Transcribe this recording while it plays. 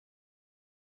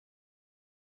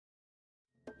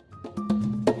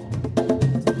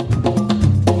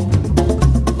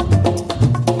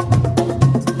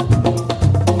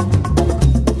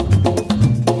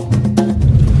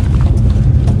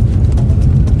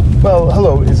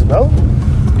Hello, Isabelle.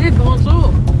 Et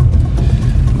bonjour.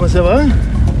 Comment ça va?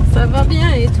 Ça va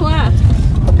bien, et toi?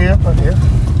 Pas pire.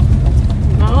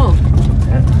 Bon.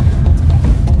 Yeah.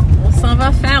 On s'en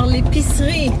va faire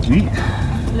l'épicerie, Oui,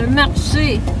 le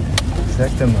marché.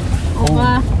 exactement. On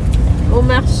va au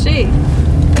marché,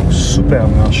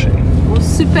 Supermarché. au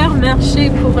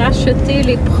supermarché pour acheter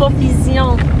les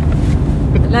provisions,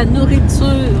 la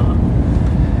nourriture.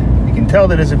 You can tell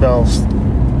that Isabelle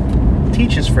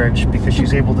teaches French because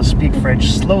she's able to speak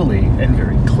French slowly and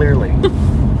very clearly.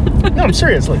 No, I'm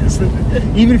serious.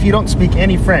 Even if you don't speak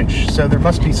any French, so there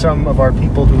must be some of our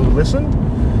people who listen,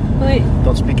 Oui.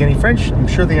 don't speak any French. I'm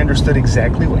sure they understood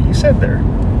exactly what you said there.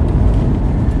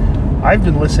 I've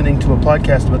been listening to a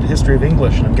podcast about the history of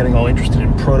English, and I'm getting all interested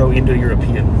in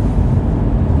Proto-Indo-European.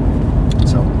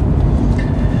 So,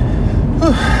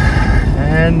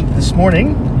 and this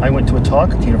morning I went to a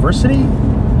talk at the university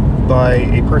by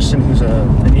a person who's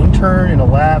an intern in a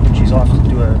lab, and she's off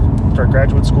to start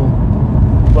graduate school.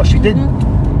 Well, she did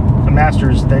a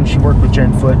master's, then she worked with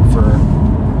Jen Foot for,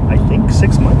 I think,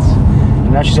 6 months,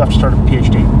 and now she's off to start a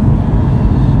PhD.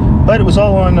 But it was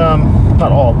all on,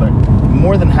 not all, but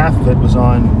more than half of it was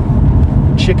on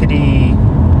chickadee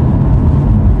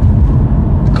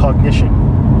cognition.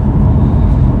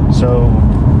 So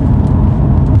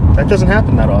that doesn't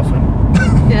happen that often.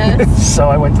 Yes. So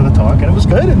I went to the talk, and it was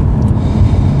good. And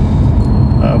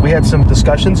we had some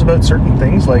discussions about certain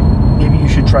things, like maybe you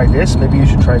should try this, maybe you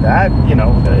should try that,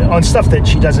 on stuff that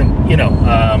she doesn't,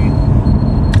 I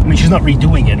mean, she's not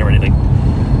redoing it or anything.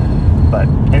 But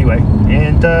anyway,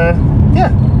 and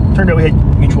turned out we had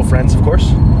mutual friends, of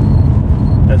course,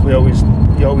 as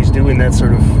you always do in that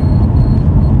sort of,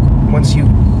 once you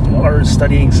are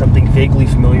studying something vaguely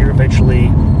familiar,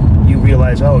 eventually you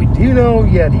realize, oh, do you know?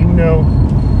 Yeah, do you know?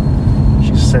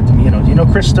 She said to me, do you know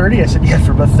Chris Sturdy? I said, yeah,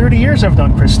 for about 30 years I've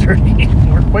known Chris Sturdy.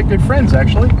 We're quite good friends,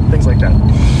 actually. Things like that.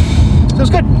 So it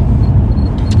was good.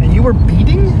 And you were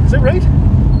beading? Is that right?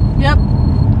 Yep.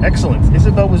 Excellent.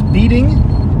 Isabelle was beading.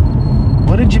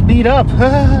 What did you beat up?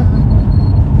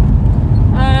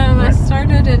 I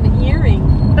started an earring.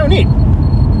 Oh, neat.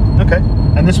 Okay.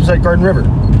 And this was at Garden River.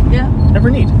 Yeah.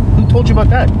 Never neat. Who told you about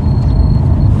that?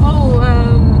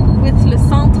 With Le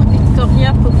Centre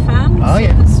Victoria pour Femmes. Oh,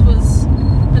 yeah. So this was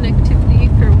an activity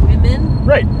for women.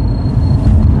 Right.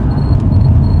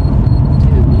 To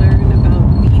learn about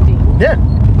beading. Yeah.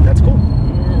 That's cool.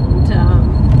 And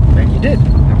And you did.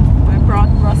 I brought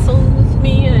Russell with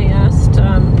me. I asked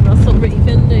Russell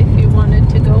Raven if he wanted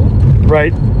to go.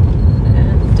 Right.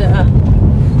 And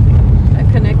I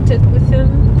connected with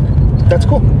him. And, That's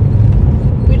cool.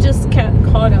 We just got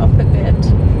caught up a bit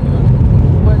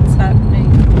on what's happening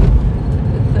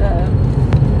with the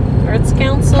Arts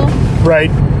Council.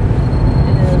 Right.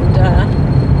 And I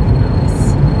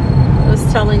was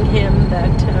telling him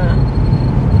that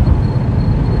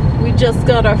we just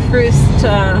got our first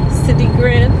city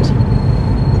grant.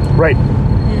 Right.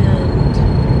 And,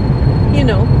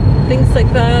 things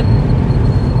like that.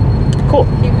 Cool.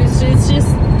 It's just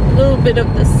a little bit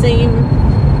of the same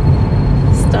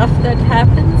stuff that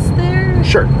happens there.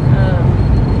 Sure.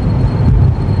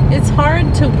 It's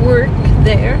hard to work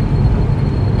there.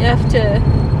 You have to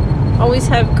always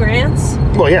have grants.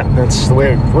 Well, yeah, that's the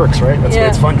way it works, right? That's the way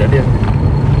it's funded, yeah.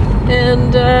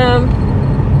 And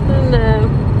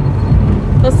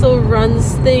also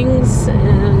runs things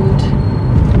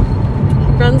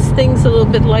a little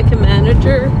bit like a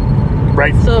manager.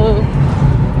 Right. So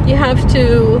you have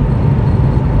to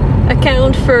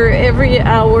account for every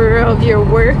hour of your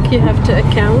work. You have to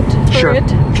account for it.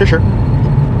 Sure.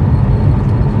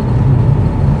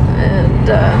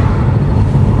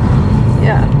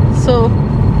 And so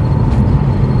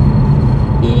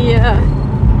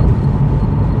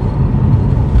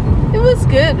it was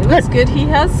good. It was good. He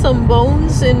has some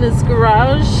bones in his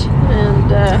garage,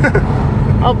 and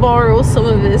I'll borrow some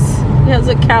of his. He has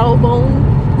a cow bone.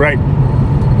 Right.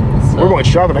 So. We're going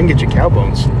shopping. I can get you cow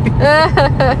bones.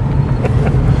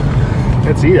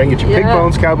 That's easy. I can get you pig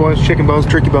bones, cow bones, chicken bones,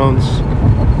 turkey bones.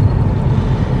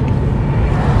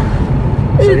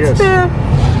 So yes.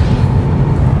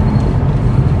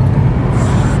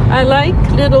 I like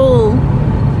little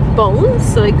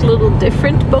bones, like little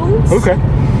different bones. Okay.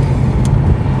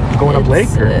 Going up lake?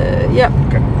 Or? Yep.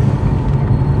 Okay.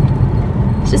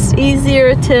 Just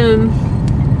easier to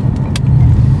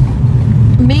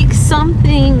make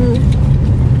something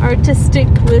artistic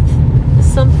with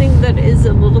something that is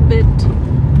a little bit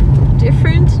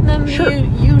different than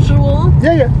usual.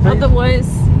 Yeah. Otherwise,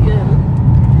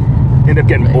 End up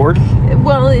getting bored?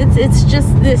 Well, it's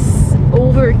just this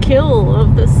overkill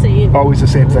of the same. Always the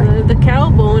same thing. The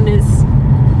cow bone is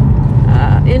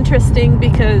interesting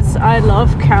because I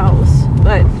love cows,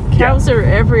 but cows are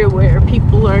everywhere.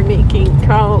 People are making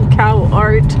cow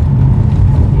art.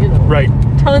 You know, Right.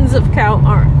 tons of cow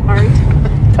art.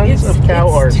 Tons of cow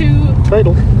art.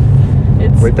 Title.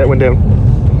 It's Write that one down.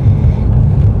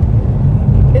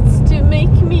 it's to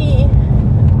make me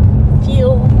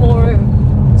feel more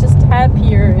just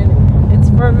happier, and it's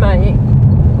for my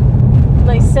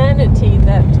sanity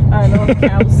that I love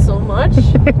cows so much,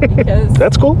 because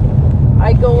That's cool.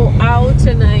 I go out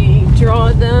and I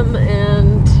draw them,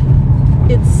 and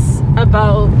it's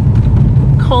about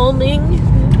calming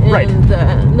and Right.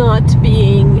 not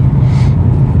being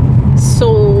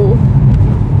so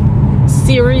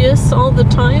serious all the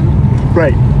time.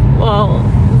 Right. Well,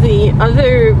 the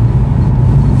other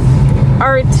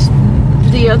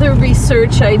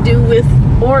research I do with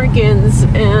organs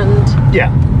and Yeah.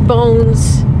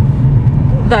 bones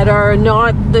that are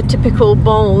not the typical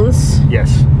bones,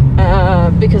 Yes.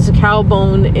 because a cow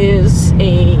bone is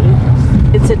a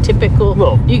typical.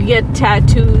 Well- you get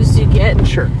tattoos, you get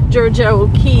Sure. Georgia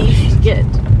O'Keeffe, you get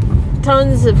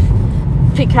tons of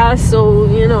Picasso.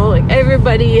 You know, like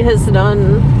everybody has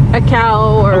done a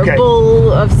cow or Okay. a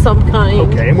bull of some kind.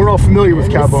 Okay, and we're all familiar with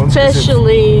cow bones. 'cause it's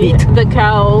Especially meat. the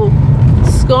cow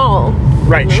skull.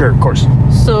 Right, you know? sure, of course.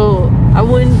 So I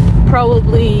wouldn't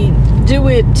probably do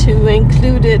it to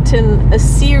include it in a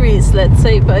series, let's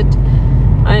say, but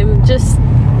I'm just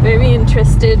very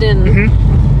interested in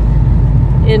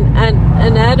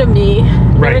anatomy.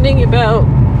 Right. Learning about,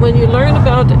 when you learn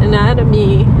about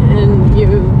anatomy and you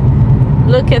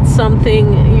look at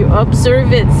something, you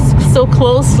observe it so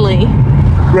closely,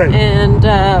 Right. and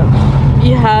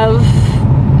you have,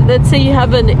 let's say you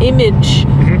have an image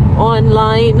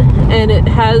online and it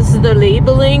has the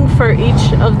labeling for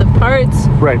each of the parts,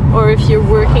 Right. or if you're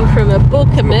working from a book,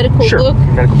 a medical Sure. book,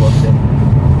 Medical book. Yeah.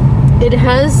 it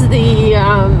has the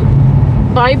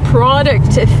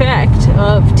byproduct effect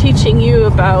of teaching you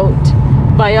about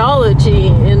biology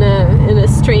in a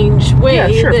strange way. Yeah,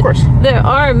 sure, of course. There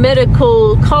are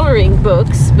medical coloring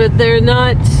books, but they're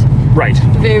not Right.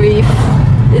 very.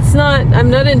 It's not.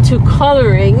 I'm not into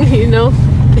coloring, you know.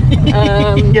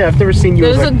 Yeah, I've never seen you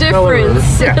There's as a colorer.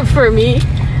 difference Yeah. for me.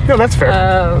 No, that's fair.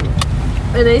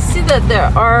 And I see that there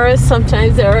are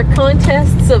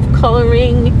contests of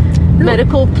coloring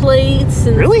medical plates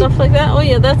and Really? stuff like that. Oh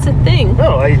yeah, that's a thing.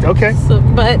 Oh, okay. So,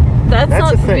 but that's That's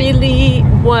not a thing. really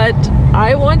what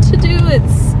I want to do.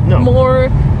 It's No. more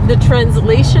the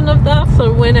translation of that.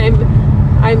 So when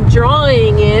I'm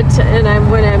drawing it,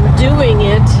 and when I'm doing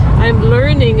it, I'm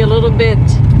learning a little bit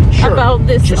Sure. about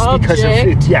this Just object. because of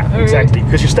it. Yeah, or- exactly.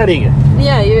 Because you're studying it.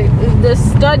 Yeah, the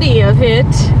study of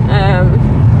it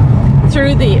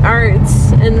through the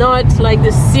arts, and not like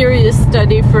the serious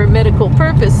study for medical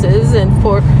purposes and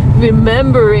for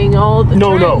remembering all the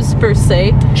No, no. terms per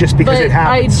se. Just because But it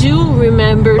happens. I do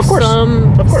remember Of course.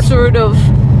 some Of course. sort of,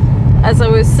 as I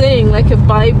was saying, like a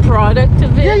byproduct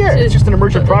of it. Yeah. It's just an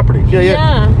emergent property.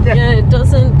 Yeah. Yeah. It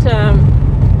doesn't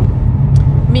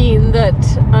mean that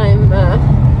I'm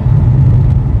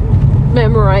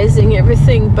memorizing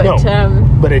everything, but No.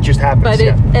 But it just happens. but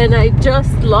yeah. and I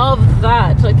just love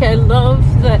that. Like, I love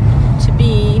that, to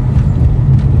be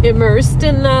immersed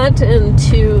in that and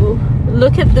to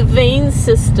look at the vein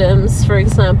systems, for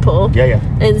example, Yeah.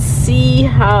 and see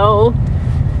how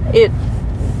it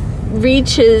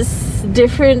reaches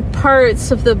different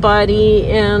parts of the body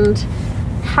and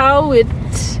how it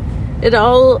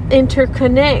all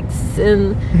interconnects.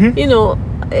 And you know,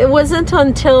 it wasn't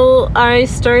until I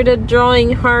started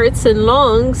drawing hearts and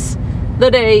lungs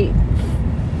that I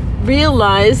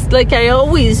realized, like, I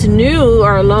always knew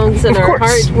our lungs and Of our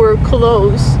course. heart were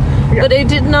close, Yeah. but I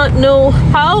did not know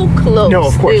how close No,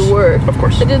 of course. they were. Of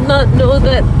course. I did not know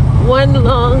that one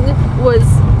lung was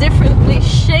differently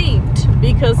shaped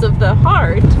because of the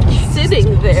heart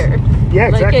sitting there. Yeah, exactly.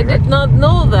 Like, I did right? not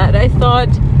know that. I thought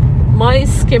my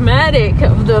schematic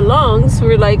of the lungs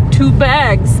were like two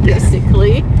bags, Yeah.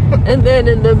 basically. And then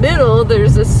in the middle,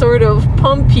 there's a sort of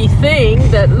pumpy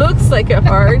thing that looks like a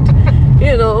heart,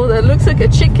 you know, that looks like a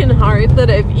chicken heart that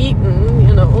I've eaten,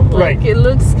 you know. Like, Right. it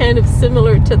looks kind of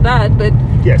similar to that, but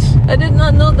Yes. I did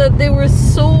not know that they were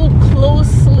so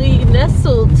closely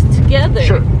nestled together.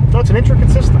 Sure. No, it's an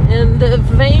intricate system. And the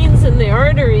veins and the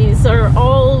arteries are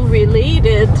all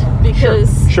related because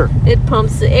Sure. it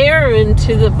pumps air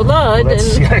into the blood, Well,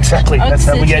 that's, and yeah, exactly. That's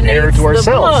how we get air to oxygenates our the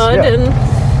cells. blood, Yeah.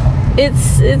 and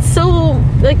it's so,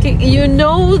 like, you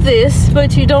know this,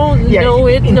 but you don't Yeah, know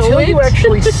it. until you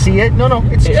actually see it. No,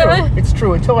 it's Yeah. true. It's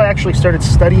true. Until I actually started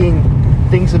studying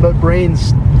things about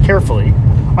brains carefully,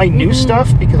 I knew stuff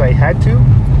because I had to.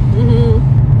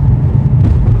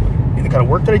 kind of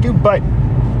work that I do, but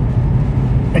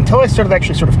until I started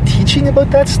actually sort of teaching about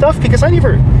that stuff, because I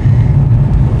never,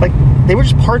 like, they were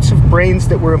just parts of brains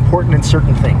that were important in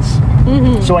certain things.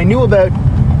 Mm-hmm. So I knew about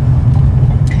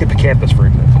hippocampus, for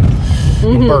example,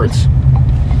 in birds.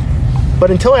 But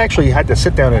until I actually had to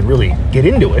sit down and really get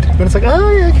into it, then it's like,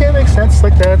 oh yeah, okay, it makes sense. It's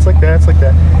like that, it's like that, it's like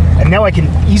that. And now I can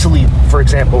easily, for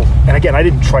example, and again, I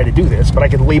didn't try to do this, but I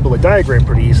can label a diagram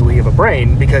pretty easily of a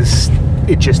brain because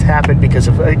it just happened because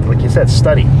of, like you said,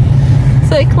 study.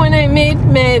 It's like when I made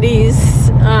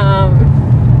Maddie's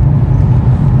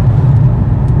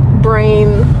brain.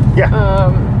 Yeah.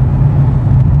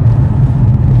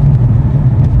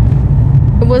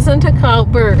 It wasn't a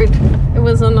cowbird. It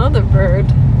was another bird.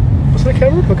 Was it a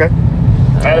cowbird? Okay.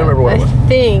 I don't remember what it was. I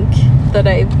think that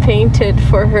I painted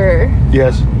for her.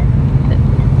 Yes.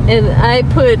 And I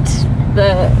put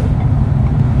the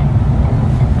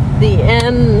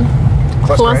N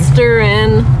cluster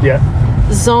N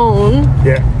zone.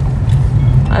 Yeah.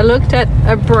 I looked at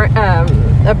a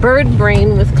bird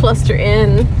brain with cluster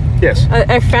N. Yes.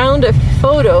 I found a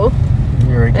photo,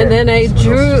 and then I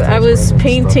drew. I was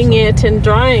painting it and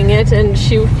drawing it, and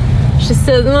she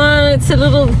said, "No, it's a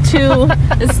little too.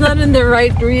 It's not in the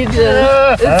right region.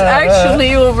 It's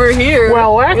actually over here."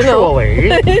 Well, actually,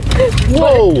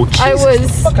 whoa!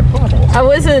 I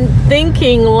wasn't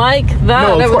thinking like that.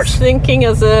 No, I was course. thinking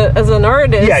as an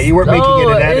artist. Yeah, you weren't making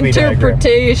an anatomy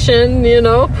interpretation.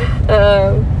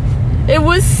 It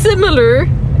was similar.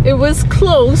 It was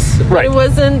close, but right. It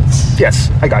wasn't.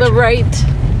 Yes, I got the you. right.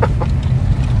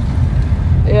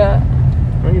 Yeah.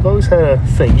 Well, you've always had a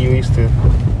thing. You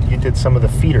did some of the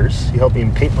feeders. You helped me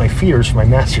paint my feeders for my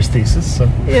master's thesis. So.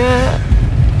 Yeah.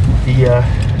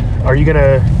 Are you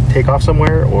gonna take off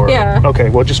somewhere or? Yeah. Okay,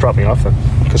 well, just drop me off then,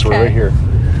 because we're right here.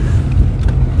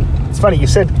 It's funny you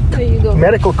said There you go.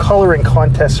 medical coloring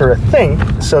contests are a thing.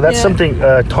 So that's something.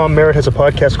 Tom Merritt has a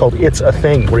podcast called "It's a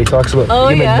Thing," where he talks about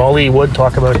him and Molly Wood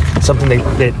talk about something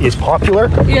that is popular.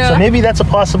 Yeah. So maybe that's a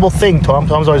possible thing.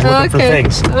 Tom's always looking for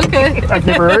things. Okay. I've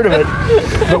never heard of it,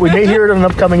 but we may hear it in an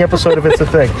upcoming episode of "It's a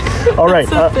Thing." All right,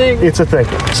 It's a thing.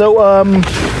 So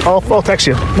I'll text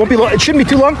you. Won't be long. It shouldn't be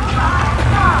too long.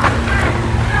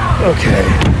 Okay.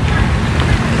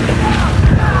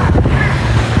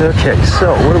 Okay,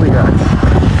 so what do we got?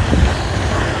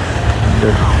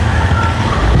 Good.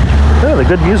 Oh, the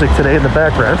good music today in the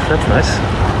background. That's nice.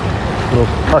 Little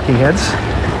talking heads.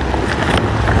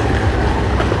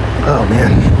 Oh,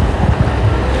 man.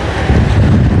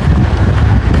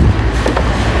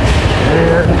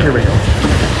 And here we go.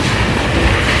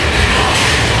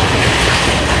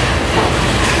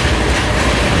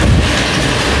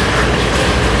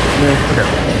 Okay.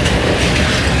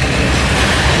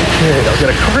 Okay, I'll get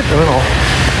a cart and then I'll...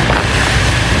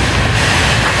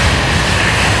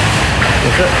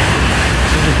 What's that?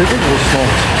 Is it big ones or small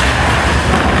ones?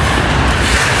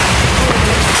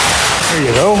 There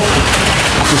you go.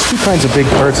 There's two kinds of big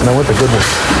carts and I want the good ones.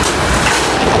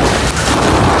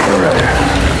 Alright.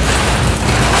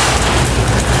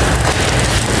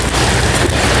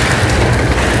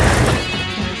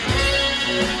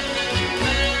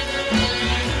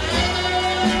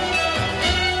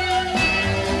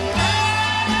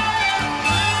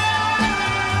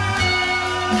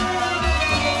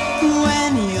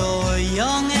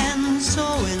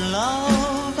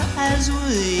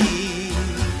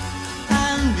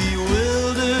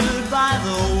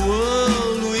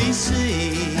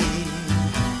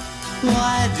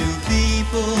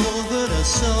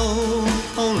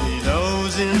 Only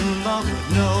those in love would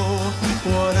know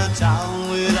what a town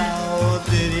without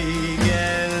pity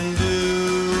can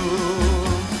do.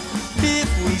 If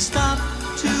we stop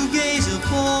to gaze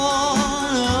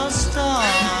upon a star,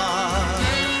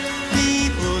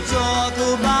 people talk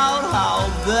about how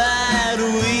bad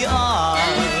we are.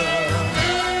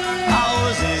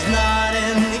 Ours is not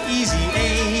an easy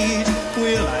age.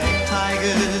 We're like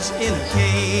tigers in a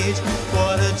cage.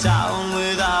 What a town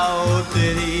without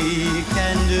pity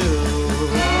can do.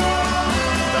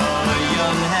 The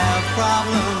young have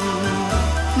problems,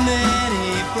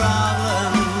 many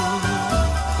problems.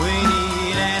 We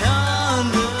need an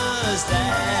understanding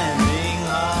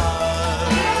heart.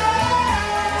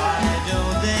 Why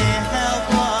don't they help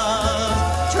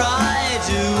us? Try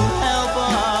to help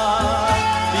us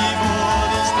before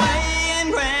this playing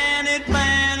granite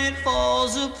planet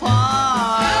falls apart.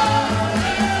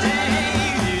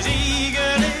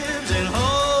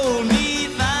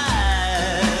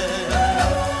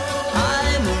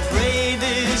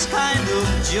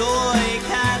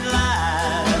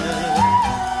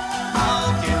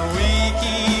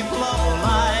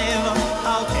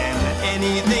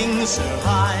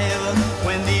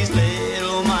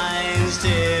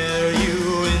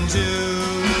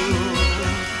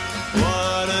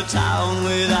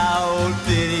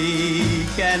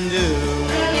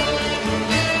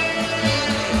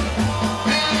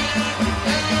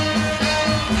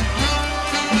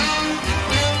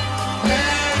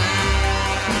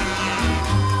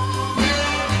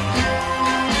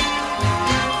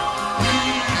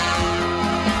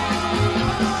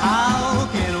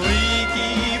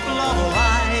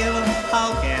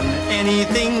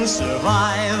 anything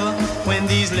survive when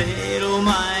these little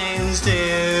minds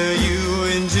tear you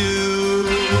in two?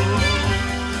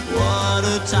 What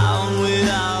a town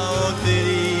without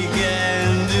pity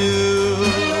can do.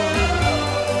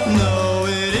 No,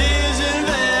 it isn't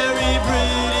very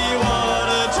pretty what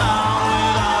a town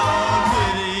without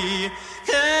pity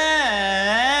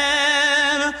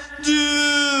can do.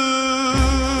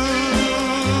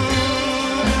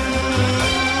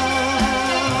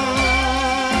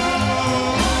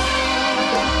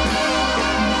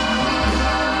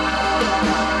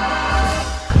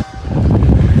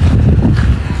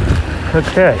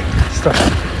 Okay, stuff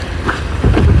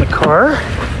in the car.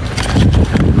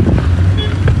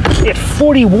 It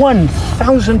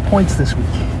 41,000 points this week.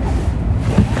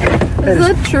 Is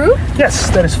that true? Yes,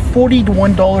 that is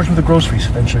 $41 worth of groceries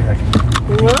eventually.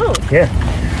 Wow. Yeah,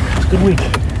 it's a good week.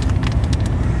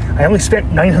 I only spent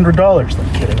 $900.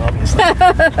 I'm kidding, obviously.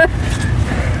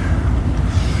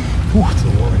 Ooh, it's a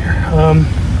little warm in here.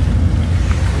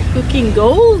 Cooking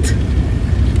gold?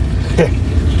 Yeah.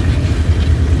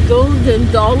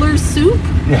 Golden dollar soup?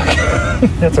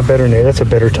 That's a better name. That's a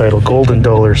better title. Golden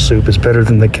Dollar Soup is better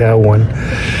than the cow one.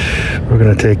 We're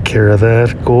going to take care of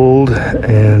that. Gold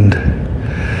and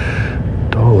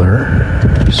dollar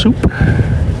soup.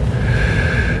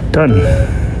 Done.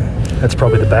 That's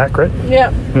probably the back, right?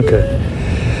 Yeah. Okay.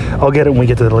 I'll get it when we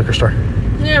get to the liquor store.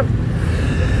 Yeah.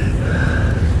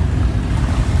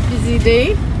 Busy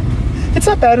day? It's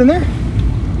not bad in there.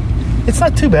 It's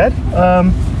not too bad.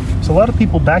 There's a lot of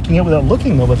people backing out without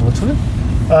looking, though, by the looks of it.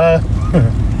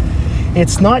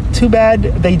 It's not too bad.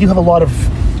 They do have a lot of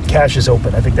caches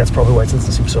open. I think that's probably why it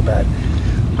doesn't seem so bad.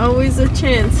 Always a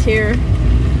chance here.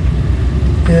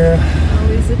 Yeah.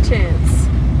 Always a chance.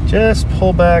 Just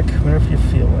pull back whenever you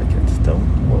feel like it.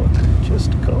 Don't look.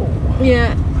 Just go.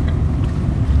 Yeah.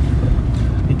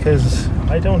 Because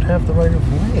I don't have the right of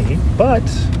way, but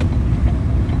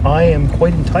I am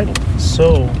quite entitled.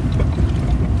 So,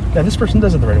 yeah, this person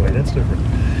does it the right way. That's different.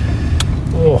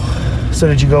 Oh, so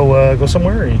did you go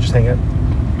somewhere, or you just hang out?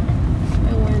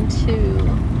 I went to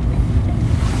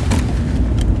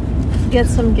get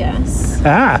some gas.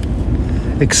 Ah,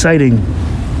 exciting.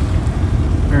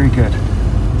 Very good.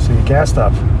 So you gassed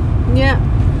up. Yeah.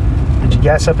 Did you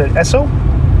gas up at Esso?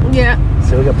 Yeah.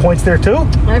 So we got points there too?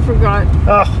 I forgot.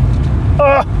 Oh.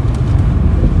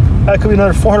 That could be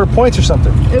another 400 points or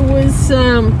something. It was,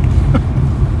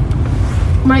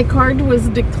 my card was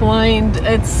declined.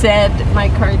 It said my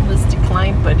card was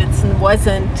declined, but it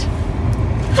wasn't.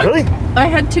 Really? I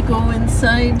had to go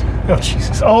inside. Oh,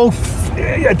 Jesus. Oh,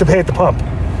 you had to pay at the pump.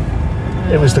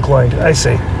 It was declined. I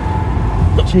see.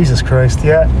 Jesus Christ.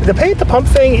 Yeah. The pay at the pump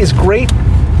thing is great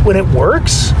when it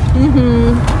works.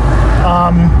 Mm-hmm.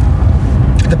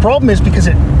 The problem is because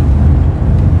it,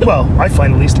 well, I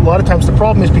find at least, a lot of times the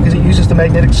problem is because it uses the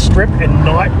magnetic strip and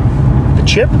not the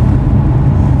chip.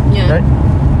 Yeah.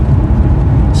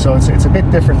 Right? So it's a bit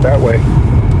different that way.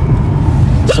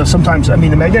 So sometimes, I mean,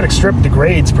 the magnetic strip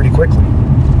degrades pretty quickly.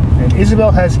 And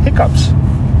Isabel has hiccups.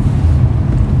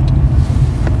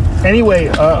 Anyway,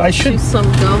 I should... Choose some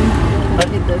gum.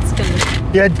 Maybe that's gonna...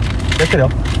 Yeah, that could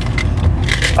help.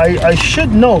 I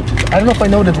should note, I don't know if I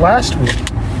noted last week,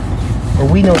 or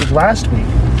we noted last week,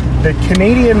 that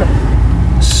Canadian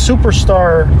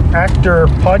superstar actor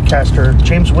podcaster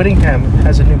James Whittingham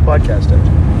has a new podcast out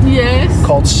Yes.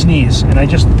 called Sneeze, and I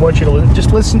just want you to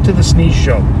just listen to the Sneeze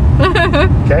show.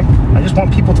 Okay? I just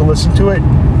want people to listen to it.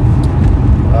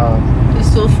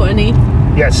 It's so funny.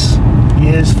 Yes, he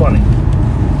is funny.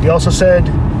 He also said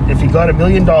if he got $1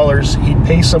 million, he'd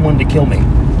pay someone to kill me.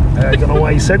 I don't know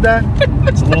why he said that.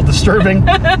 It's a little disturbing,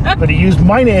 but he used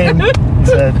my name. He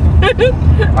said,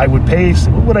 I would pay,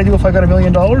 what would I do if I got $1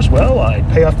 million? Well, I'd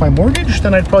pay off my mortgage,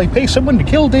 then I'd probably pay someone to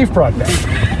kill Dave Broadbent.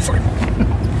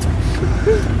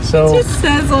 So, Just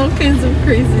says all kinds of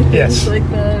crazy things Yes. like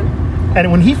that.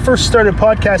 and when he first started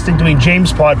podcasting, doing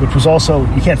James Pod, which was also,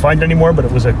 you can't find it anymore, but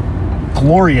it was a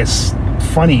glorious,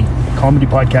 funny comedy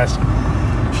podcast.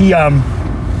 He,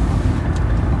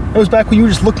 it was back when you were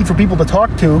just looking for people to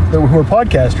talk to who were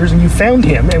podcasters, and you found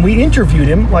him, and we interviewed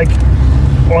him, like,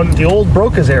 on the old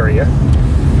Brocas area.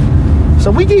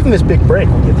 So we gave him this big break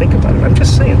when you think about it. I'm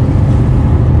just saying.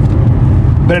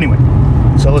 But anyway,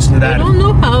 so listen to I that. don't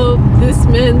know how this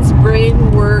man's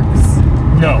brain works.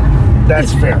 No,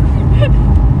 that's fair.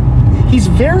 He's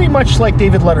very much like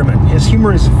David Letterman. His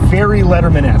humor is very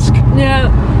Letterman-esque. Yeah.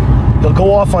 He'll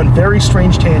go off on very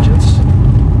strange tangents.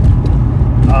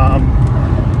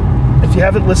 If you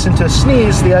haven't listened to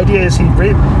Sneeze, the idea is he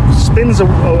spins a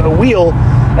wheel,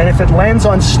 and if it lands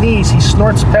on Sneeze, he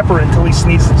snorts pepper until he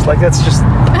sneezes. Like, that's just...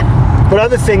 But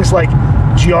other things like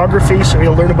geography, so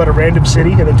he'll learn about a random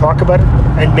city and then talk about it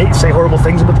and say horrible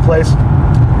things about the place.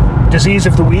 Disease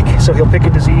of the week, so he'll pick a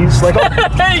disease, like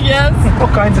Yes. all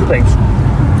kinds of things.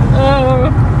 Oh.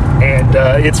 And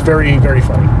it's very, very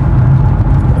funny.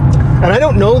 And I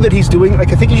don't know that he's doing,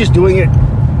 like, I think he's just doing it.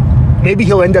 Maybe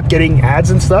he'll end up getting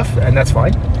ads and stuff, and that's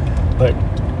fine. But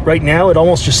right now, it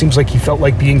almost just seems like he felt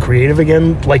like being creative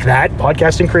again, like that,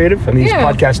 podcasting creative. I mean, he's Yeah.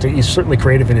 podcasting, he's certainly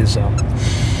creative in his,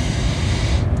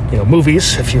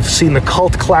 movies. If you've seen the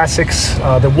cult classics,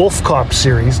 the Wolf Cop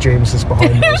series, James is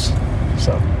behind those.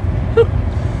 So,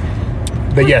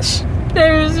 but yes,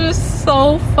 That was just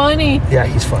so funny. yeah,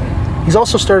 he's funny. He's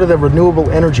also started a renewable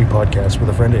energy podcast with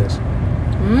a friend of his.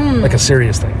 Like a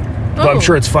serious thing. But I'm Oh.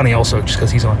 sure it's funny also just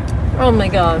because he's on it. Oh my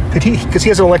god. Because he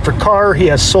has an electric car, he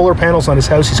has solar panels on his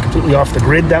house, he's completely off the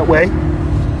grid that way.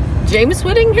 James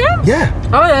Whittingham? Yeah.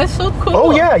 Oh, that's so cool.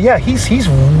 Oh yeah, he's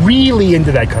really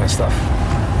into that kind of stuff.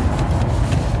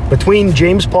 Between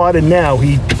James Pod and now,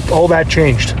 all that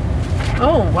changed.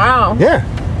 Oh, wow. Yeah.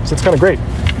 So it's kind of great.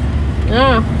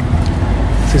 Yeah.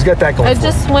 So he's got that going I for him.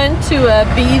 just went to a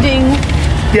beading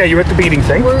Yeah, you're at the beating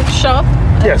thing. workshop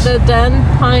Yes. at the Dan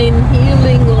Pine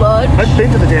Healing Lodge. I've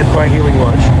been to the Dan Pine Healing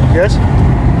Lodge. Yes?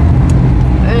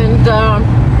 And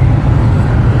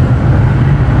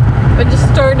I just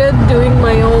started doing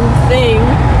my own thing.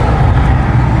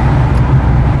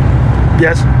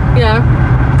 Yes. Yeah.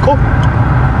 Cool.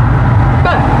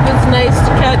 But it's nice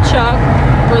to catch up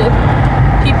with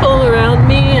people around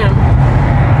me and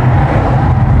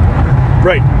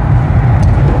Right.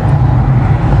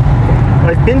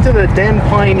 I've been to the Dan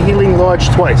Pine Healing Lodge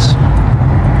twice.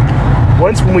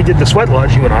 Once when we did the Sweat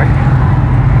Lodge, you and I,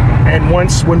 and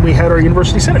once when we had our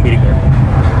University Senate meeting there.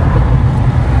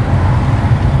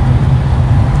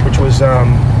 Which was, when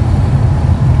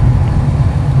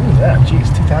was that? Geez,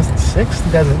 2006?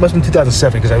 It must have been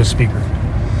 2007 because I was speaker.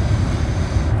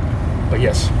 But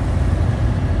yes.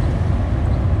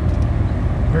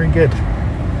 Very good.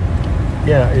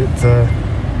 Yeah,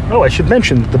 I should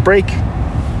mention that the break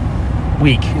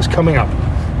week is coming up.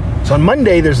 So on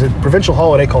Monday, there's a provincial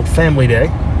holiday called Family Day,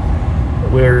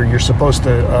 where you're supposed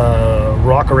to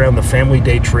rock around the Family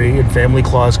Day tree, and Family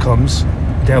Claus comes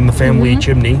down the family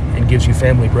chimney and gives you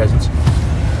family presents.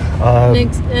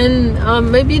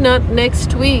 maybe not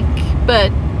next week,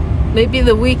 but maybe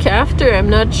the week after. I'm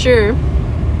not sure.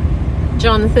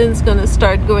 Jonathan's gonna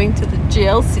start going to the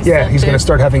GLC Yeah, he's going Center. to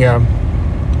start having a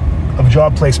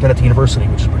job placement at the university,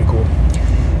 which is pretty cool,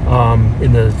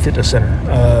 in the fitness center.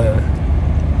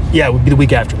 Yeah, it would be the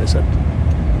week after, they said.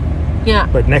 Yeah.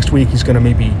 But next week, he's going to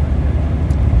maybe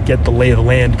get the lay of the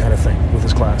land kind of thing with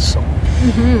his class. So,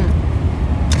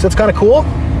 so it's kind of cool.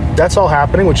 That's all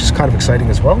happening, which is kind of exciting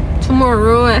as well.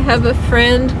 Tomorrow I have a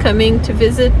friend coming to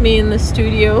visit me in the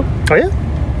studio. Oh, yeah?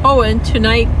 Oh, and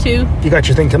tonight too. You got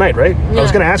your thing tonight, right? I was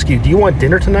Yeah. going to ask you, do you want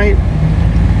dinner tonight?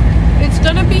 It's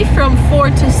gonna be from 4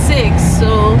 to 6,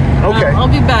 so Okay. I'll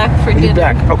be back for Are you dinner.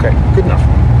 back? Okay, good enough.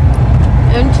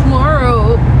 And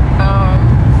tomorrow,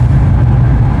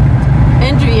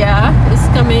 Andrea is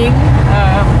coming,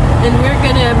 and we're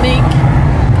gonna make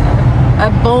a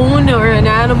bone or an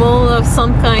animal of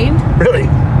some kind. Really?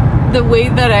 The way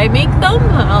that I make them,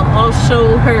 I'll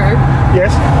show her.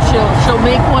 Yes? She'll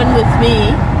make one with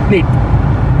me, Neat.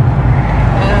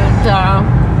 and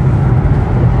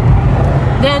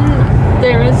then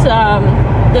there's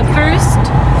the first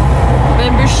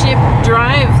membership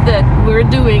drive that we're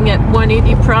doing at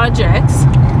 180 Projects,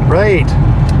 Right.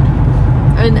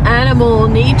 an animal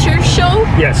nature show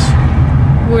Yes.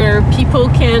 where people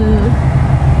can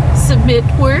submit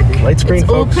work. Light screen, it's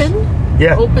folks. open,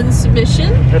 Yeah, open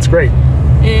submission, that's great.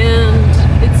 and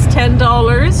it's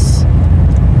 $10.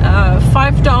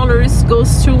 $5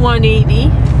 goes to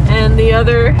 180, and the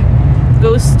other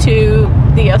goes to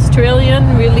the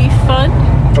Australian Relief Fund.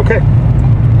 Okay.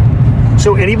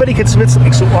 So anybody could submit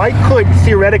something. So I could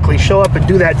theoretically show up and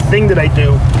do that thing that I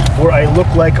do where I look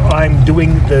like I'm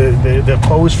doing the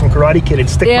pose from Karate Kid and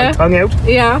stick my Yeah. tongue out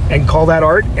Yeah. and call that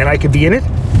art, and I could be in it?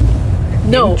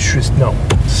 No, No.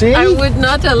 See? I would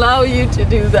not allow you to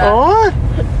do that. Aw.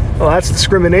 Well, that's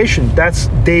discrimination. That's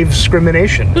Dave's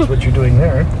discrimination, is what you're doing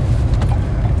there.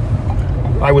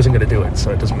 I wasn't going to do it, so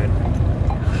it doesn't matter.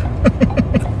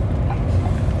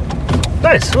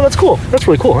 Nice. Well, that's cool. That's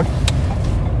really cool, huh?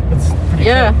 That's pretty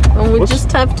Yeah, and we Whoops.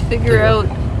 just have to figure Yeah. out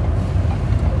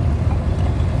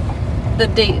the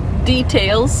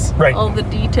details. Right. All the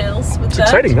details with It's that.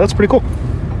 exciting. That's pretty cool.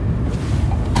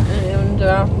 And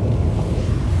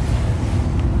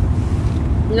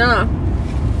yeah.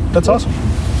 That's awesome.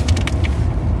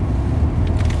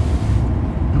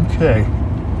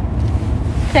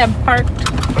 Okay, I'm parked.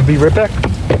 I'll be right back.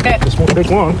 Okay. This won't take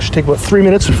long. It should take about 3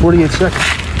 minutes and 48 seconds.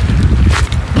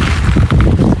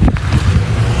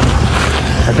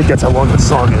 I think that's how long the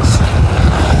song is.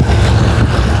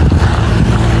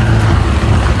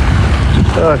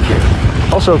 Okay.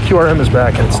 Also, QRM is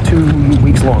back and it's 2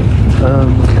 weeks long.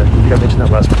 Okay, I think I mentioned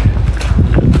that last week.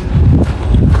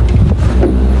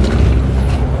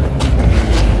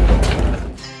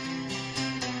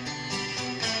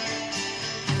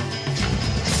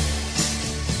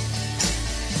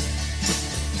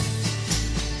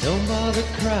 Don't bother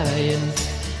crying,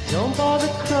 don't bother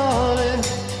crawling.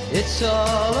 It's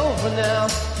all over now,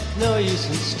 no use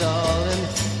in stalling.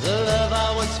 The love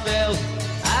I once felt,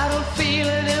 I don't feel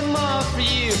anymore for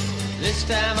you. This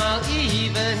time I'll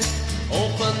even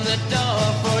open the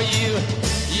door for you.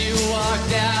 You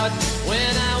walked out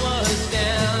when I was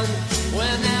down,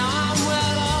 well now I'm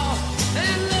well off.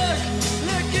 And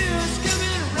look who's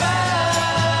coming round.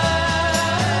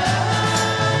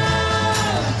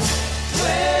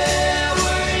 Where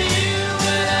were you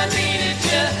when I needed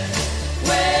you?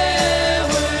 Where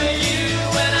were you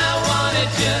when I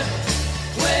wanted you?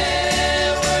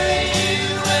 Where were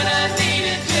you when I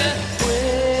needed you?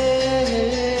 Where?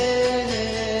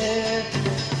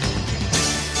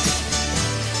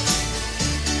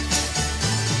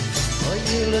 Are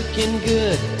you looking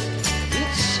good?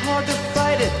 It's hard to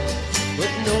fight it, but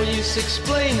no use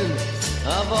explaining.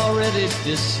 I've already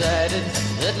decided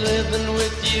that living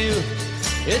with you,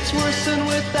 it's worse than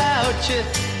without you.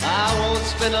 I won't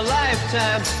spend a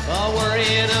lifetime all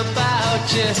worrying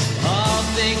about you. All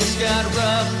things got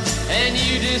rough and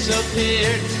you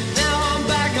disappeared. Now I'm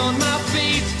back on my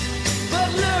feet,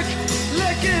 but look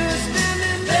who's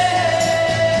standing there.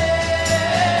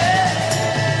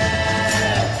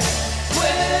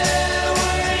 Where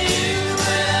were you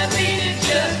when I needed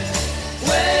you?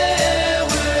 Where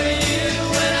were you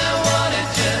when I wanted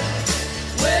you?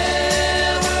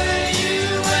 Where were you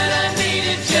when I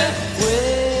needed you?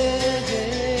 Where?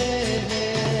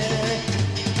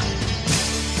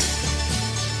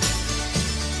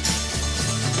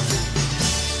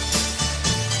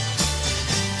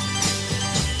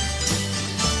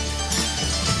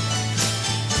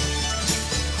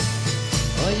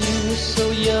 Oh, you were so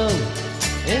young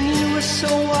and you were so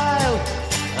wild.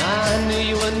 I knew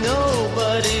you were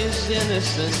nobody's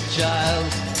innocent child.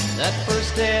 That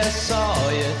first day I saw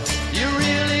you, you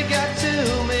really got to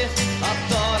me. I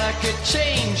thought I could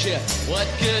change you. What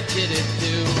good did it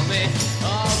do me?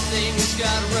 All things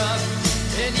got rough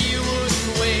and you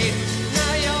wouldn't wait.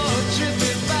 Now you're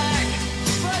tripping back,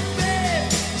 but babe,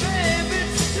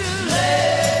 it's too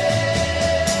late.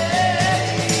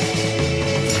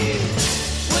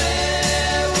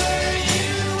 Where were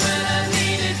you when I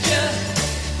needed you?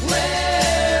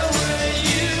 Where were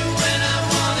you when I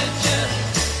wanted you?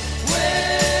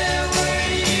 Where were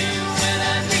you when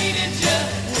I needed you?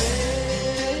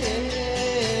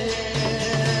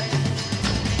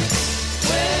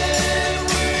 Where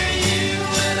were you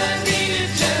when I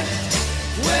needed you?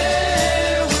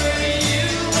 Where were you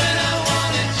when I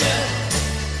wanted you?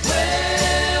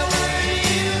 Where were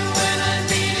you when I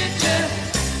needed you?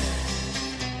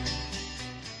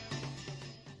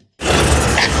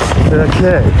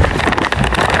 Okay.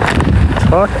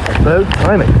 Talk about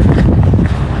timing.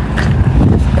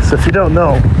 So if you don't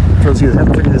know, for those of you that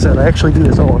haven't figured this out, I actually do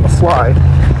this all on the fly.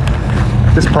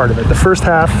 This part of it. The first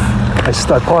half,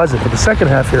 I pause it, but the second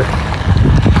half here,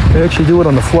 I actually do it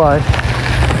on the fly,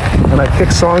 and I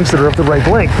pick songs that are of the right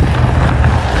length.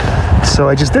 So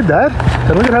I just did that,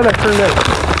 and look at how that turned out.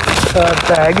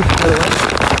 Bag, by the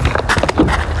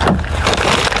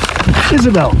way.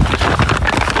 Isabel,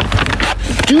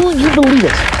 do you believe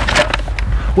it?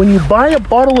 When you buy a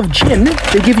bottle of gin,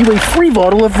 they give you a free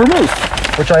bottle of vermouth,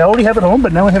 which I already have at home,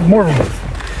 but now I have more vermouth.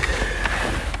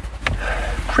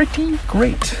 Pretty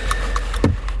great.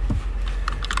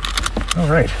 All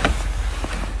right.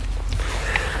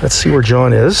 Let's see where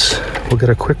John is. We'll get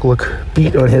a quick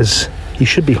beat on his. He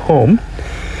should be home,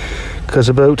 because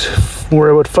we're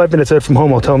about 5 minutes out from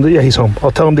home. I'll tell him he's home.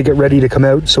 I'll tell him to get ready to come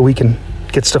out so we can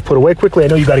get stuff put away quickly. I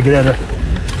know you got to get out of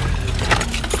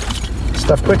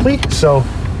stuff quickly, so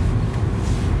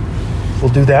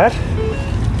we'll do that.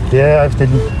 Yeah, I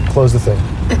didn't close the thing.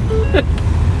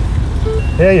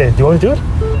 Yeah. Do you want to do it?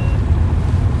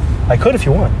 I could if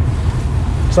you want.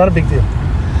 It's not a big deal.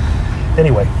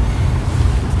 Anyway.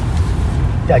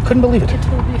 Yeah, I couldn't believe it. It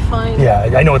will be fine.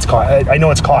 Yeah, I know it's caught. I know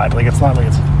it's caught. Like, it's not like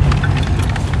it's...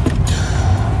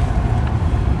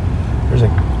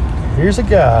 Here's a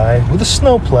guy with a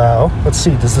snowplow. Let's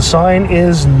see. Does the sign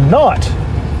is not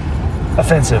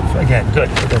offensive? Again, good.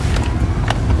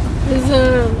 There's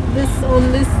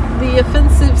the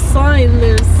offensive sign.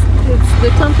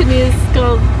 The company is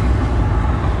called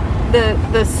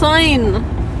the sign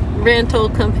rental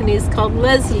company is called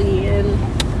Leslie, and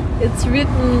it's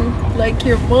written like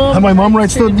your mom. My mom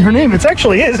writes her name. It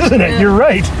actually is, isn't it? Yeah. You're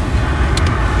right.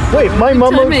 Wait, my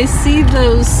mom. Every time I see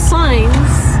those signs,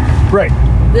 Right.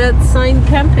 that sign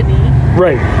company,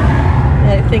 Right.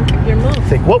 I think of your mom.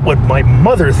 Think, what would my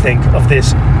mother think of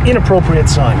this inappropriate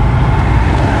sign?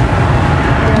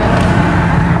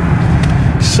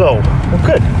 So, well,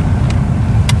 good.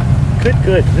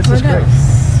 Good. This is What great.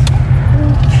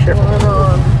 else? Sure. Going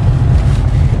on?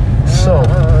 So,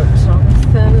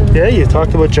 Jonathan. yeah, you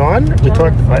talked about John. We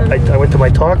talked. I went to my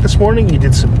talk this morning. You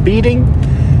did some beading.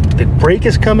 The break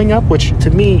is coming up, which to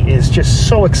me is just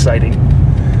so exciting.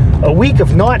 A week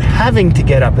of not having to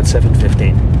get up at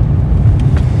 7:15.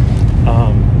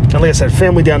 And like I said,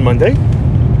 family down Monday.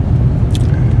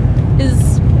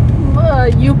 Is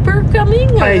Uper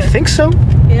coming? Or? I think so.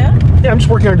 Yeah. Yeah, I'm just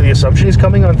working under the assumption he's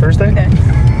coming on Thursday. Okay.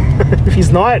 If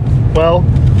he's not, well,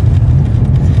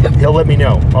 he'll let me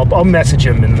know. I'll message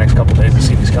him in the next couple of days to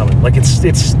see if he's coming. Like it's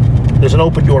there's an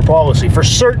open door policy for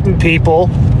certain people.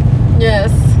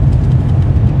 Yes.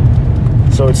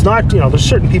 So it's not, there's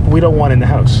certain people we don't want in the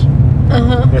house.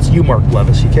 That's you, Mark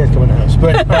Levis. You can't come in the house.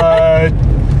 But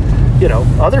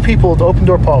other people, the open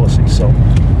door policy. So,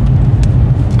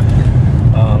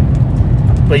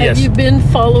 but yes. Have you been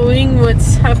following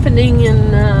what's happening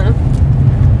in?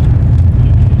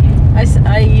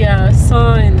 I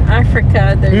saw in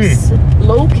Africa there's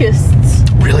locusts.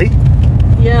 Really?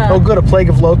 Yeah. Oh, good. A plague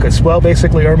of locusts. Well,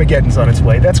 basically Armageddon's on its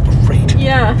way. That's great.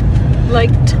 Yeah,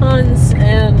 like tons,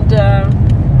 and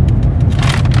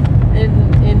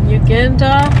in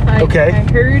Uganda, I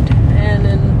heard, and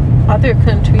in other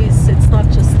countries, it's not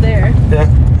just there. Yeah.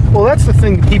 Well, that's the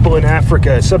thing people in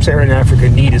Africa, sub-Saharan Africa,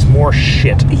 need is more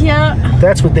shit. Yeah.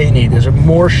 That's what they need. There's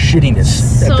more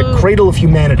shittiness at the cradle of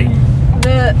humanity.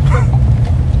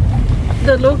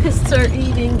 The locusts are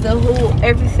eating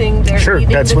everything. They're Sure, eating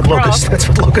that's the what crop.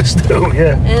 locusts do.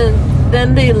 Yeah. And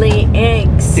then they lay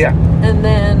eggs. Yeah. And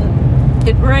then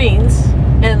it rains,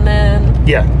 and then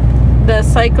Yeah. the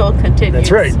cycle continues.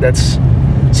 That's right.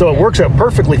 So it works out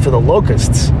perfectly for the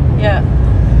locusts. Yeah.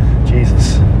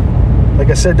 Jesus. Like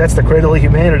I said, that's the cradle of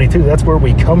humanity too. That's where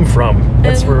we come from.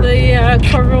 That's and where the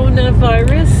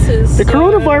coronavirus is. the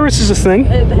coronavirus is a thing.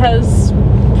 It has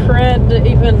spread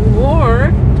even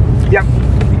more. Yeah.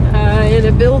 In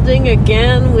a building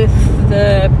again with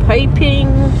the piping.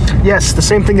 Yes, the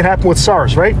same thing that happened with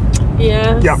SARS, right?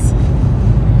 Yes. Yeah.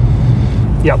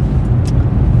 Yep.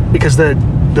 Because the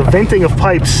venting of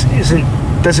pipes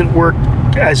doesn't work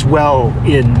as well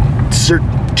in certain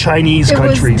Chinese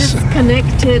countries. It was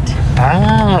disconnected.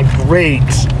 Ah, great.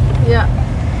 Yeah.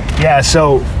 Yeah,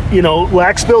 so,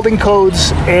 lax building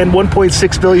codes and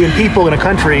 1.6 billion people in a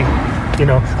country,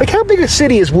 like how big a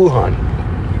city is Wuhan?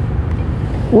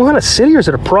 Wuhan a city or is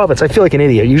it a province? I feel like an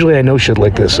idiot. Usually I know shit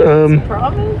like this. It's a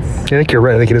province? I think you're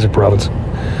right. I think it is a province. It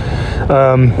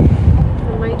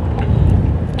might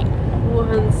be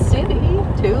Wuhan City,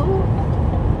 too.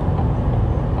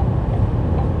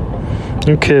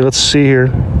 Okay, let's see here.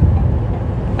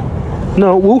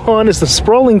 No, Wuhan is the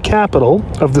sprawling capital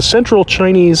of the central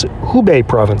Chinese Hubei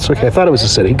province. Okay, I thought it was a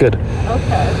city. Good.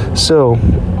 Okay. So,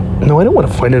 no, I don't want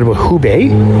to find out about Hubei.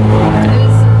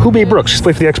 Hubei Brooks, just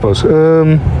play for the Expos.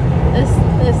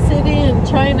 A city in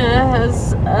China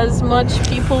has as much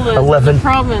people as 11. the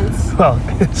province. Well,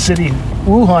 city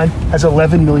Wuhan has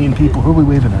 11 million people. Who are we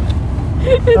waving at?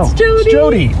 It's Jody. It's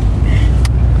Jody.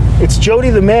 It's Jody,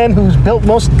 the man who's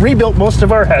rebuilt most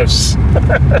of our house.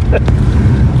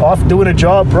 Off doing a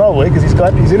job probably because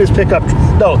he's in his pickup.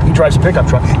 No, he drives a pickup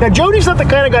truck. Now Jody's not the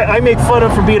kind of guy I make fun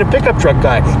of for being a pickup truck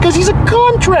guy because he's a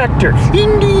contractor. He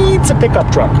needs a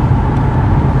pickup truck.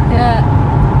 Yeah.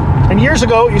 And years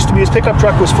ago, it used to be his pickup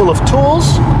truck was full of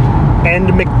tools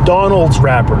and McDonald's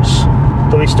wrappers.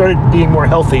 Though he started being more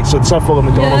healthy, so it's not full of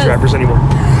McDonald's wrappers anymore.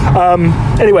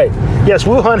 Anyway, yes,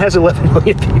 Wuhan has 11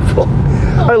 million people.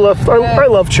 I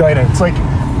love China. It's like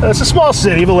it's a small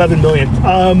city of 11 million.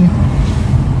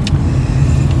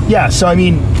 Yeah, so I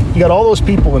mean, you got all those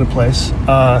people in a place.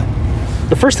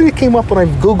 The first thing that came up when I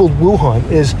Googled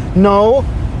Wuhan is no,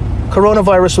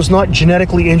 coronavirus was not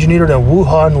genetically engineered in a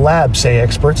Wuhan lab, say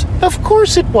experts. Of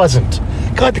course it wasn't.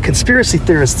 God, the conspiracy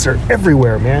theorists are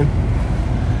everywhere, man.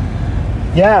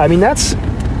 Yeah, I mean,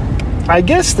 I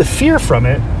guess the fear from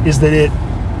it is that it,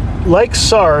 like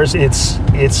SARS, it's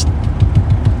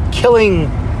killing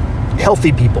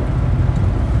healthy people.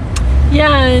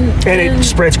 Yeah, and it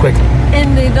spreads quickly.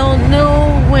 And they don't know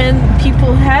when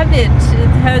people have it.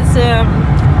 It has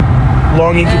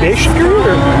long incubation period,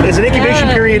 or is an incubation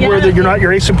Yeah, period where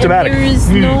you're asymptomatic? And there is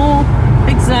no,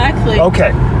 exactly.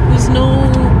 Okay, There's no,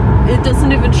 it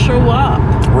doesn't even show up.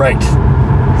 right,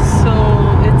 So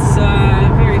it's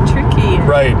very tricky.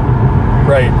 right.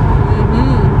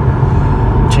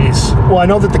 Jeez. Well, I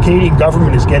know that the Canadian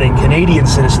government is getting Canadian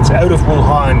citizens out of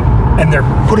Wuhan, and they're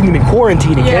putting them in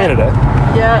quarantine in Yeah. Canada.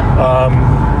 Yeah.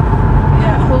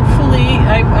 Yeah, hopefully,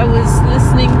 I was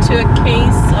listening to a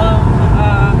case of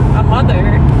a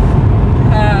mother who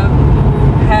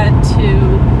had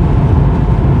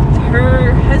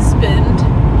her husband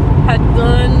had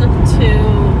gone to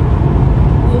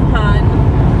Wuhan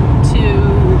to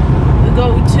go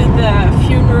to the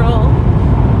funeral,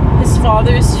 his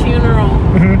father's funeral,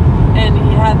 and he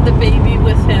had the baby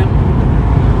with him.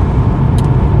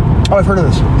 Oh, I've heard of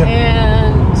this. Yeah.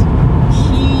 And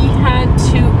he had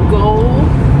to go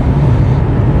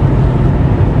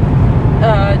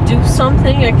do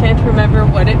something. I can't remember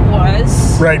what it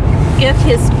was. Right. Get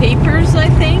his papers, I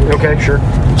think. Okay, sure.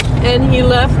 And he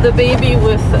left the baby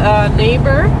with a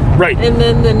neighbor. Right. And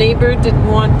then the neighbor didn't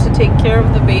want to take care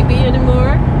of the baby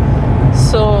anymore.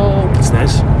 So That's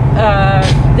nice.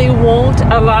 they won't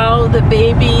allow the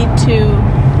baby to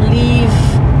leave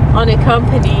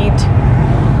unaccompanied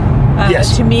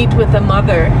Yes. to meet with the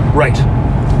mother. Right.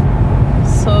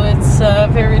 So it's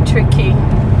very tricky.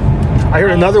 I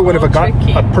heard another one of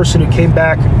tricky. a person who came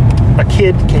back, a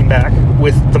kid came back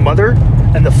with the mother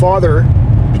and the father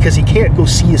because he can't go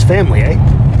see his family,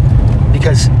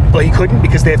 Because, he couldn't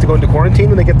because they have to go into quarantine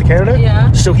when they get to Canada.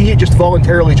 Yeah. So he had just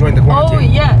voluntarily joined the quarantine. Oh,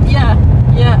 yeah.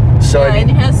 So, I yeah, mean-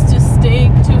 and he has to stay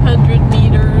 200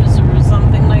 meters or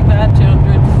something like that,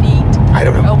 200 feet I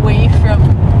don't know. away from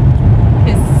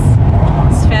his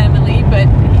family, but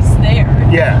he's there.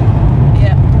 Yeah.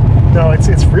 Yeah. No, it's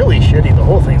really shitty. The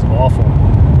whole thing's awful.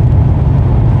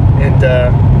 And,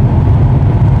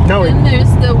 And there's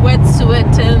the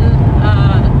Wet'suwet'en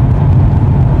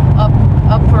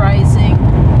uprising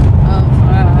of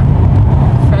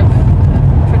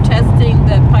protesting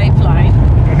the pipeline.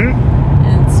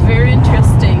 And it's very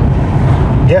interesting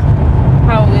yeah,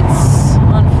 how it's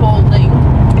unfolding.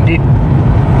 indeed.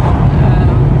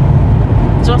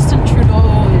 Justin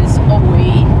Trudeau is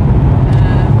away,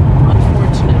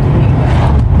 unfortunately.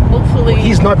 But hopefully,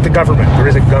 He's not the government. There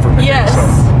is a government. yes. So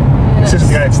this is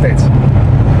the United States.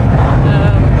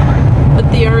 But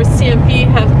the RCMP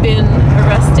have been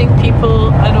arresting people.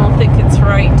 I don't think it's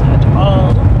right at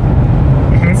all.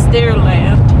 It's their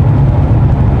land.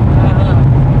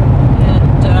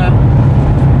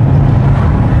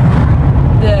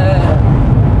 The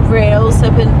rails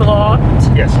have been blocked.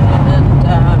 Yes. And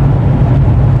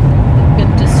they've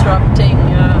been disrupting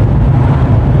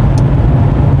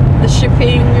the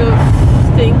shipping of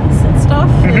things and stuff.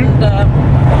 And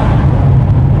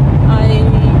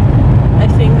I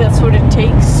think that's what it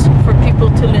takes for people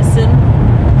to listen.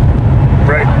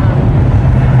 Right.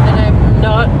 And I'm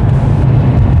not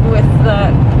with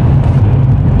that.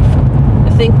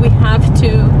 I think we have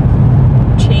to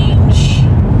change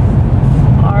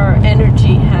our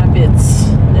energy habits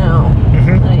now.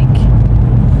 Like,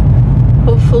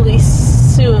 hopefully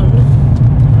soon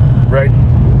Right.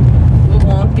 we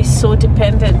won't be so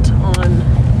dependent on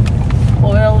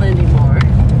oil anymore.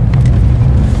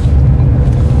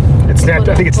 It's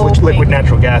I think it's liquid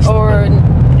natural gas. Or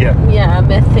yeah.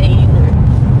 methane or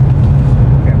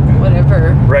Yeah.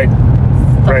 whatever. Right.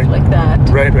 Stuff Right. like that.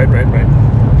 Right.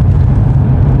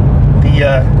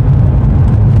 The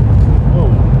whoa,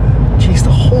 geez,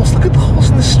 the holes! Look at the holes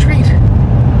in the street.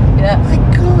 Yeah. My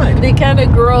God, They kind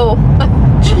of grow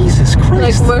Jesus like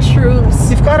Christ! mushrooms.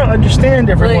 You've got to understand,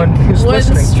 everyone Like who's one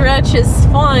listening. stretch is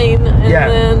fine, and Yeah.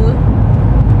 then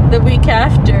the week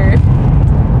after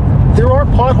There are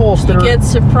potholes that you are get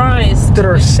surprised. that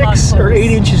are with 6 or potholes.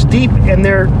 8 inches deep, and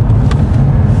they're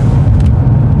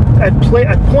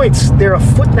at points they're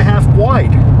 1.5 feet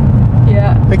wide.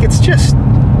 Yeah. Like, it's just,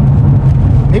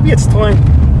 maybe it's time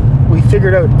we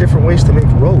figured out different ways to make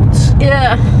roads.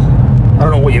 Yeah. I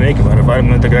don't know what you make about it. I'm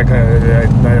not the guy I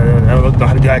don't know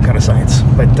how to do that kind of science.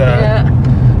 But Yeah.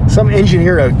 some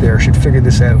engineer out there should figure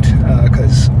this out,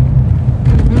 because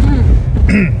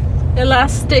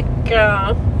Elastic,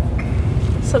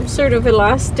 some sort of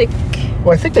elastic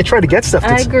well, I think they try to get stuff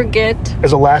that's aggregate.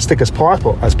 as elastic as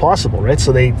possible, right?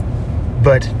 So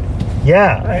but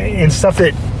yeah, and stuff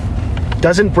that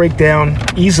doesn't break down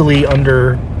easily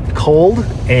under cold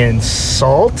and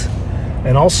salt,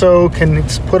 and also can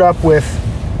put up with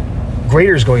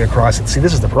graders going across it. See,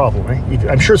 this is the problem, right?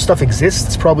 I'm sure stuff exists.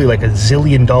 It's probably like $1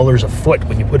 zillion a foot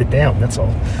when you put it down. That's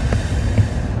all.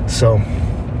 So,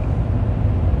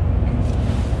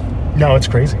 no, it's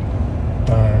crazy.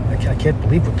 I can't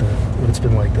believe what it's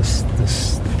been like. These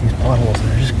potholes.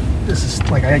 And this is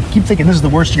like, I keep thinking this is the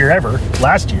worst year ever.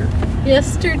 Last year.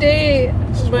 Yesterday,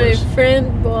 is my worse.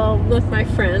 friend, well, not my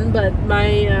friend, but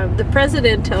my the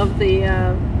president of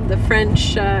the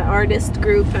French artist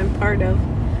group I'm part of,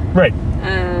 Right.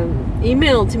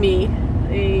 emailed me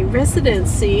a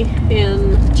residency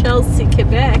in Chelsea,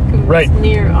 Quebec, which Right. is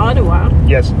near Ottawa,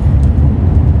 Yes.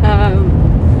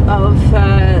 of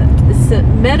it's a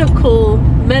medical,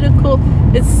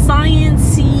 it's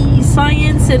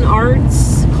science and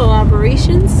arts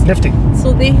collaborations. Nifty.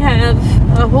 So they have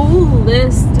a whole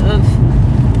list of,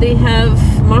 they have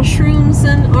mushrooms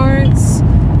and arts,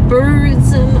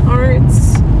 birds and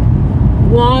arts,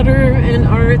 water and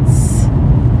arts,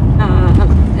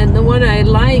 and the one I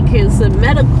like is the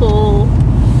medical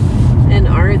and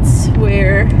arts,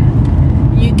 where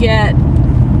you get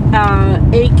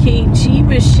AKG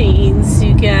machines,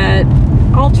 you get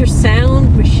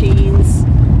ultrasound machines,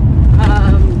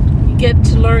 you get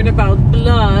to learn about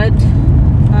blood,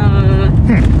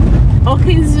 all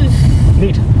kinds of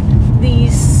Neat.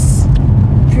 these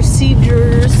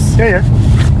procedures Yeah.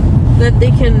 that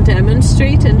they can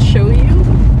demonstrate and show you.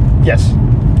 Yes.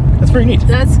 That's very neat.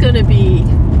 That's gonna be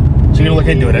So you're gonna look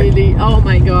into it, eh? really, oh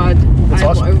my god, That's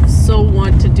awesome. I so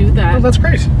want to do that. Oh, that's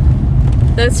great.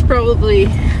 That's probably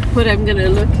what I'm gonna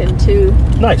look into.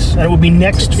 Nice. And it will be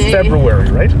next Today. February,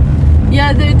 right?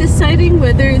 Yeah, they're deciding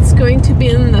whether it's going to be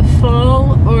in the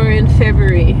fall or in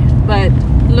February, but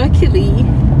luckily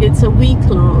it's a week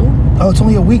long. Oh, it's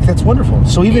only a week. That's wonderful.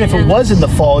 So even if it And- was in the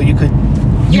fall, you could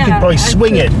probably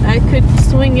swing it. I could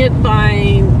swing it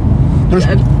by There's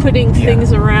putting yeah.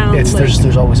 things around, It's, like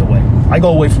there's always a way. I go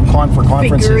away from for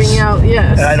conferences. figuring out.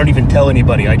 Yes. And I don't even tell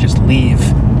anybody. I just leave.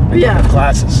 I Yeah. don't have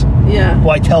classes. Yeah.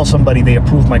 Well, I tell somebody they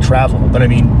approve my travel, but I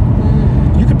mean,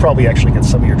 you could probably actually get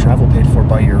some of your travel paid for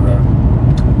by your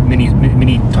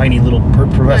mini tiny little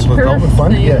professional That development perf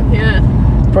fund. thing, Yeah, Yeah.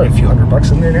 probably a few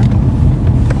 $100 in there now.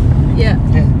 Yeah.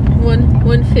 Yeah.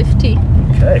 150,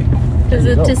 Okay. because There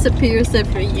you it go. disappears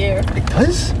every year. It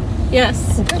does?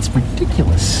 Yes. Well, that's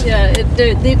ridiculous. Yeah.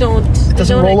 They don't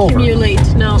doesn't roll over.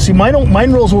 accumulate. No. See,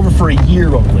 mine rolls over for a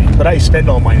year only, but I spend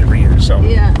all mine every year. So,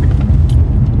 Yeah.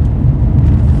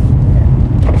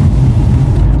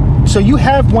 so you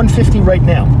have 150 right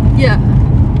now, Yeah.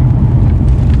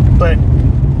 but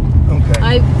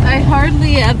okay. I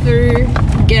hardly ever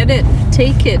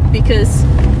take it because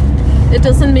it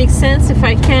doesn't make sense if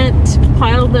I can't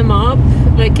pile them up,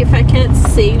 like if I can't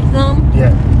save them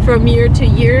Yeah. from year to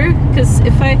year. Because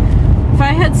if I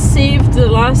had saved the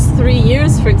last 3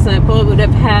 years, for example, I would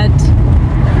have had,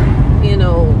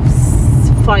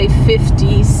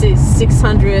 550,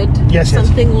 600, Yes, yes.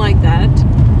 something like that,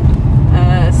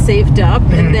 saved up,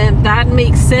 Mm-hmm. and then that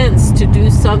makes sense to do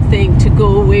something, to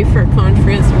go away for a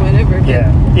conference or whatever. But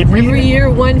Yeah. It really every year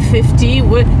 150,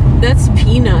 that's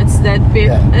peanuts. That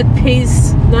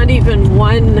pays not even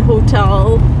one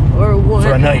hotel or one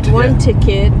For a night, one yeah.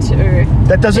 ticket, or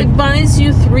That doesn't. it buys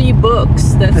you 3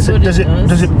 books. That's Does what it, it does.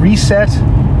 does it reset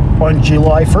on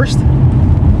July 1st?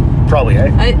 Probably,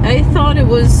 eh? I thought it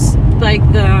was like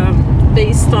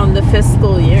based on the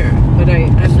fiscal year, but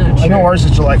I'm not sure. I know ours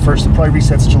is July 1st. It probably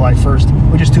resets July 1st,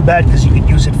 which is too bad because you could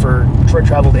use it for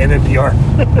travel to MMPR.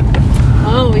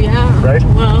 Oh yeah. Right?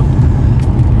 Well,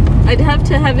 I'd have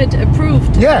to have it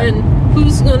approved. Yeah. And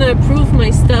who's gonna approve my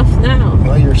stuff now?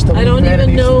 Well, you're still. I in the don't even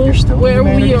humanities- know you're still in the where we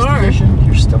humanities are. Division.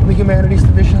 You're still in the humanities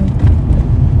division.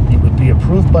 It would be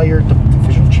approved by your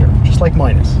divisional chair, just like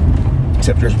mine is.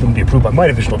 Except yours wouldn't be approved by my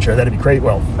divisional chair. That'd be great.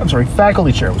 Well, I'm sorry,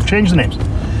 faculty chair. We've changed the names.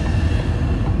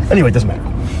 Anyway, it doesn't matter.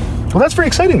 Well, that's very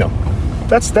exciting, though.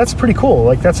 That's pretty cool.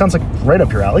 Like, that sounds like right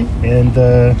up your alley. And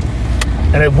a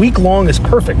week long is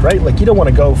perfect, right? Like, you don't want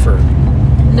to go for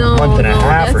No, month and a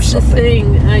half that's or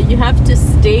something. the thing. You have to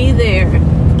stay there.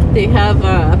 They have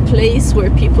a place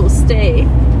where people stay.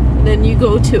 And then you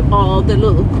go to all the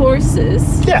little courses.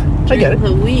 Yeah, I get it.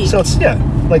 during the week. So it's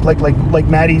like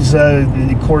Maddie's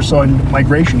course on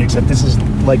migration, except this is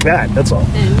like that. That's all.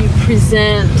 And you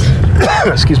present.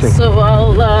 Excuse me. So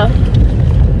I'll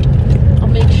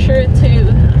make sure to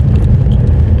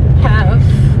have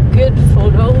good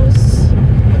photos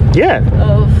Yeah,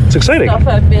 of it's exciting. stuff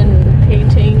I've been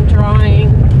painting, drawing.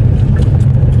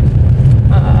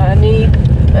 I need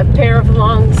a pair of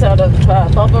lungs out of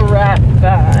bubble wrap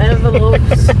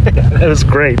envelopes, That was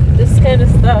great. this kind of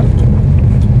stuff.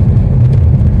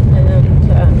 And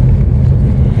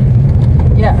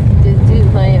yeah, to do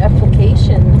my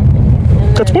application.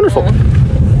 And That's then, wonderful.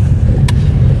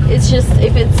 It's just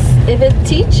if it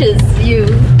teaches you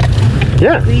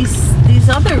Yeah. these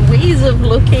other ways of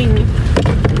looking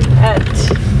at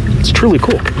It's truly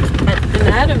cool.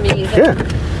 anatomy. Yeah,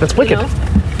 that's wicked. know?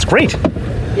 It's great.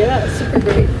 Yeah, super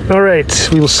great. All right,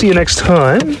 we will see you next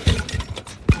time.